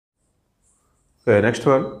Okay, next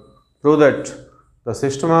one. Prove that the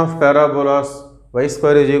system of parabolas y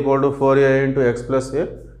square is equal to 4a into x plus a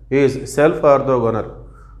is self-orthogonal.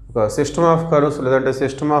 ఒక system of cups లేదంటే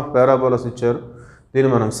system of parabolas ఇచ్చారు. దీన్ని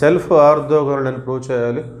మనం self orthogonal అని prove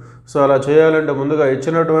చేయాలి. So అలా చేయాలంటే ముందుగా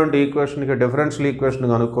ఇచ్చినటువంటి ఈక్వేషన్కి డిఫరెన్షియల్ ఈక్వేషన్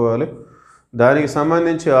కనుక్కోవాలి. దానికి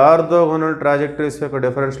సంబంధించి ఆర్థోగోనల్ ట్రాజెక్టరీస్ యొక్క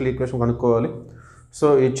డిఫరెన్షియల్ ఈక్వేషన్ కనుక్కోవాలి. సో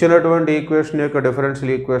ఇచ్చినటువంటి ఈక్వేషన్ యొక్క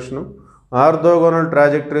డిఫరెన్షియల్ ఈక్వేషను ఆర్థోగోనల్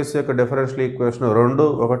ట్రాజెక్టరీస్ యొక్క డిఫరెన్షియల్ ఈక్వేషన్ రెండు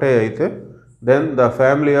ఒకటే అయితే then the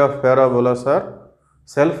family of parabolas are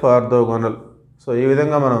self orthogonal. So ఈ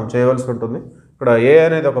విధంగా మనం చేయవలసి ఉంటుంది. ఇక్కడ ఏ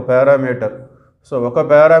అనేది ఒక పారామీటర్. సో ఒక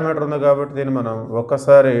పారామీటర్ ఉంది కాబట్టి దీన్ని మనం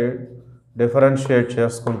ఒక్కసారి డిఫరెన్షియేట్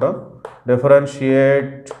చేసుకుంటాం.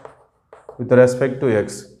 Differentiate with respect to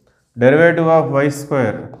X. Derivative of y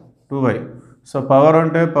square 2y. So power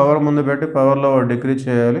ఉంటే పవర్ ముందు పెట్టి పవర్లో డిక్రీజ్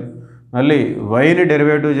చేయాలి. మళ్ళీ వైని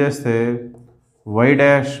డెరివేటివ్ చేస్తే వై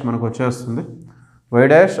డాష్ మనకు వచ్చేస్తుంది. Why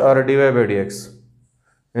dash are DY by dx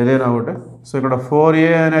ఏదైనా ఒకటి. సో ఇక్కడ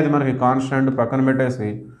 4a అనేది మనకి కాన్స్టెంట్ పక్కన పెట్టేసి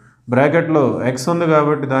బ్రాకెట్లో ఎక్స్ ఉంది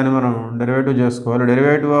కాబట్టి దాన్ని మనం డెరివేటివ్ చేసుకోవాలి.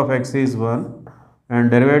 Derivative of X is 1 and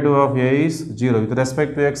derivative of A is 0. With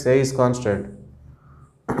respect to X A is constant.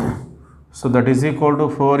 So that is equal to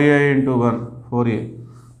 4a into 1 4a.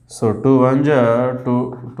 So 2 1 జా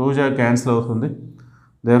 2 జా క్యాన్సిల్ అవుతుంది.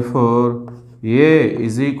 therefore a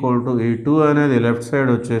is equal to ఈ 2 అనేది left side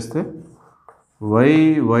వచ్చేస్తే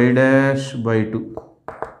y dash by 2.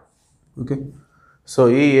 Okay. So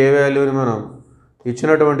ఈ ఏ వాల్యూని మనం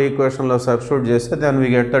ఇచ్చినటువంటి ఈక్వేషన్లో సబ్స్టిట్యూట్ చేస్తే then we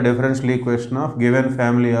get the differential equation of given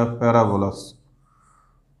family of parabolas.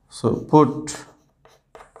 So put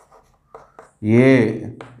a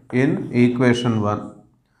in equation 1.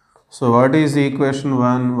 So what is equation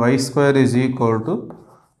 1? Y square is equal to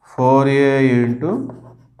 4a into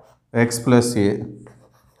x plus a.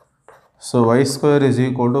 So y square is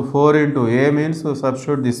equal to 4 into a means so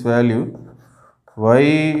substitute this value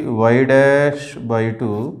y dash by 2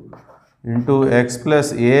 into x plus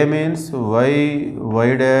a means y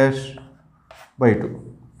dash by 2.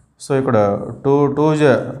 So ఇక్కడ 2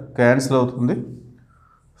 జా cancel అవుతుంది.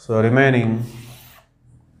 So remaining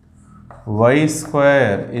y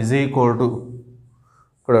square is equal to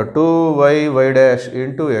ఇక్కడ 2y dash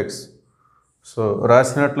into X. So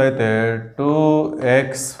రాసినట్లయితే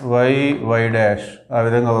 2xy dash ఆ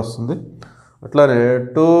విధంగా వస్తుంది. అట్లానే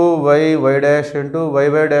 2y dash into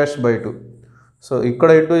y dash by 2. So ఇక్కడ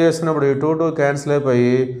into చేసినప్పుడు ఈ 2 క్యాన్సిల్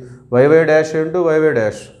అయిపోయి y dash into y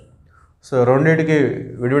dash. So రెండింటికి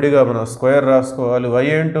విడివిడిగా మనం స్క్వేర్ రాసుకోవాలి. y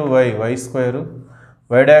into y square,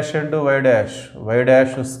 y dash into y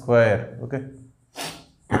dash square. Okay.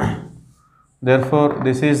 therefore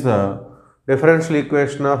this is the differential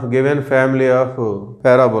equation of given family of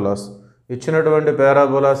parabolas. ఇచ్చినటువంటి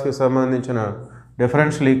పారాబోలాస్కి సంబంధించిన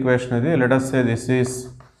differential equation ఇది. Let us say this is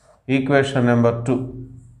equation number 2.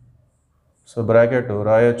 So bracket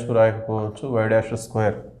రాయొచ్చు రాయకపోవచ్చు y dash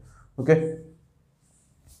square. Okay.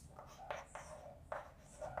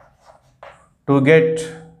 To get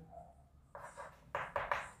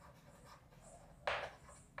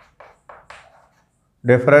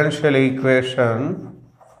differential equation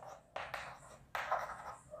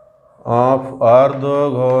of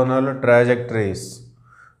orthogonal trajectories.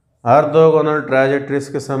 Orthogonal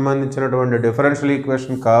ట్రాజెక్టరీస్కి సంబంధించినటువంటి differential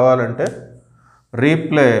equation కావాలంటే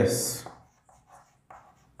replace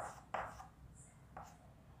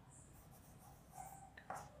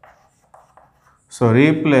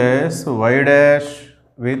y dash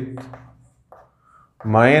with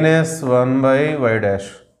 -1 by y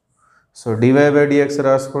dash. So DY by dx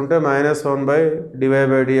రాసుకుంటే -1 by DY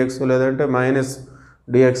by dx లేదంటే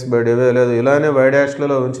 -dx by DY లేదు. ఇలానే y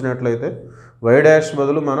డాష్లలో ఉంచినట్లయితే y dash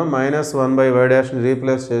బదులు మనం -1 by y డాష్ని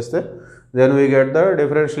replace చేస్తే then we get the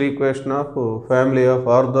differential equation of family of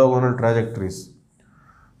orthogonal ట్రాజెక్టరీస్.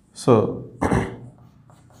 So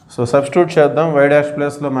substitute చేద్దాం. y dash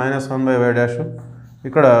ప్లేస్లో -1 బై y డాష్.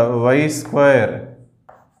 ఇక్కడ y square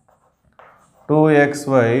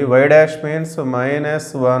 2xy, y dash means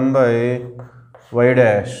 -1 by y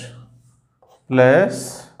dash plus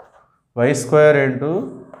y square into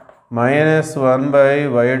 -1 by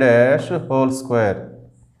y dash whole square.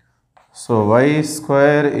 So y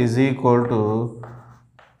square is equal to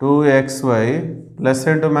 2xy plus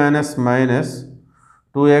into minus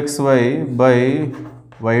 2xy by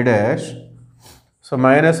y dash. So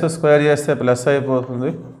minus square చేస్తే plus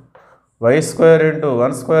అయిపోతుంది. y square into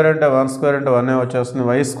 1 square అంటే 1 square అంటే 1 వచ్చేస్తుంది.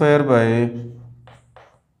 y square by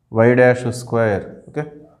y dash square. Okay.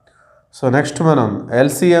 So next మనం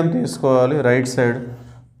LCM తీసుకోవాలి right side.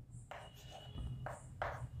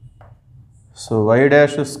 So y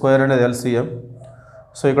dash square అనేది LCM.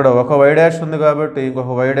 So ఇక్కడ ఒక y డాష్ ఉంది కాబట్టి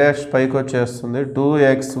ఇంకొక y డాష్ పైకి వచ్చేస్తుంది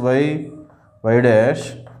 2xy y డాష్.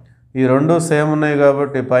 ఈ రెండు సేమ్ ఉన్నాయి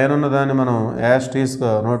కాబట్టి పైన ఉన్న దాన్ని మనం యాజ్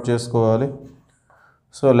టీస్గా నోట్ చేసుకోవాలి.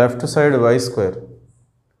 So left side y square.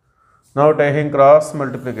 Now taking cross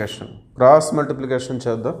multiplication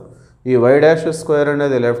చేద్దాం. ఈ y డాష్ స్క్వేర్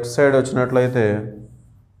అనేది లెఫ్ట్ సైడ్ వచ్చినట్లయితే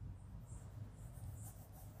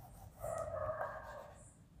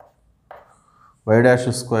y dash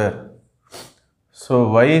square. So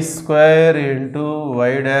y square into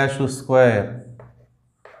y dash square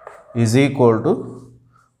is equal to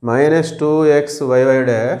minus 2xy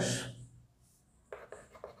dash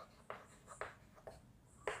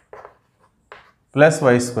plus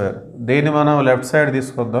y square. దీన్ని మనం left side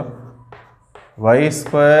తీసుకొద్దాం. y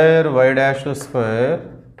square y dash square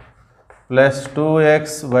plus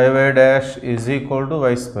 2xy dash is equal to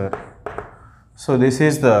y square. So this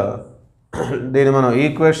is the దీన్ని మనం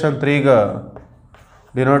equation 3గా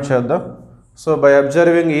denote చేద్దాం. So by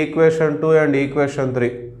observing equation 2 and equation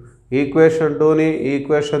 3, equation 2ని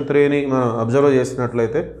equation 3ని మనం observe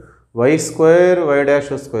చేసినట్లయితే y square y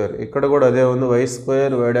dash square, ఇక్కడ కూడా అదే ఉంది, y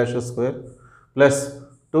square y dash square plus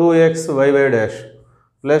 2xy dash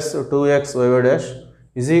plus 2xy dash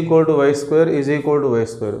is equal to y square is equal to y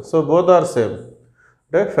square. So both are same.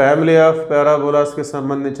 అంటే family of పారాబోలాస్కి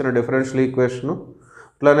సంబంధించిన differential equation,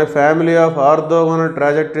 అట్లానే family of orthogonal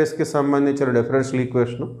ట్రాజెక్టరీస్కి సంబంధించిన differential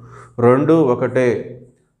equation రెండు ఒకటే.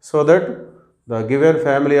 So that the given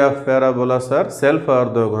family of parabolas are self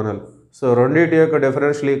orthogonal. So రెండింటి యొక్క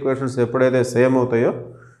differential equations ఎప్పుడైతే same అవుతాయో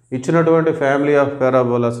ఇచ్చినటువంటి ఫ్యామిలీ ఆఫ్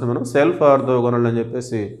పారాబోలాస్ని మనం సెల్ఫ్ ఆర్థోగోనల్ అని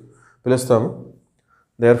చెప్పేసి పిలుస్తాము.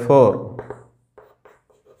 Therefore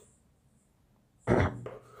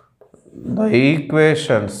the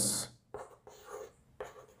equations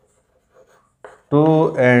 2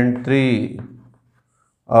 and 3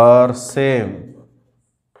 are same.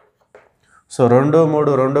 So 2,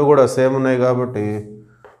 3 రెండు కూడా సేమ్ ఉన్నాయి కాబట్టి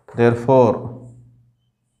therefore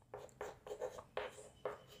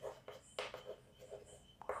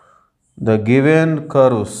the given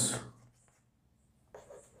curves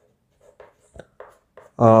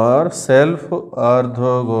are self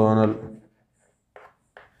orthogonal.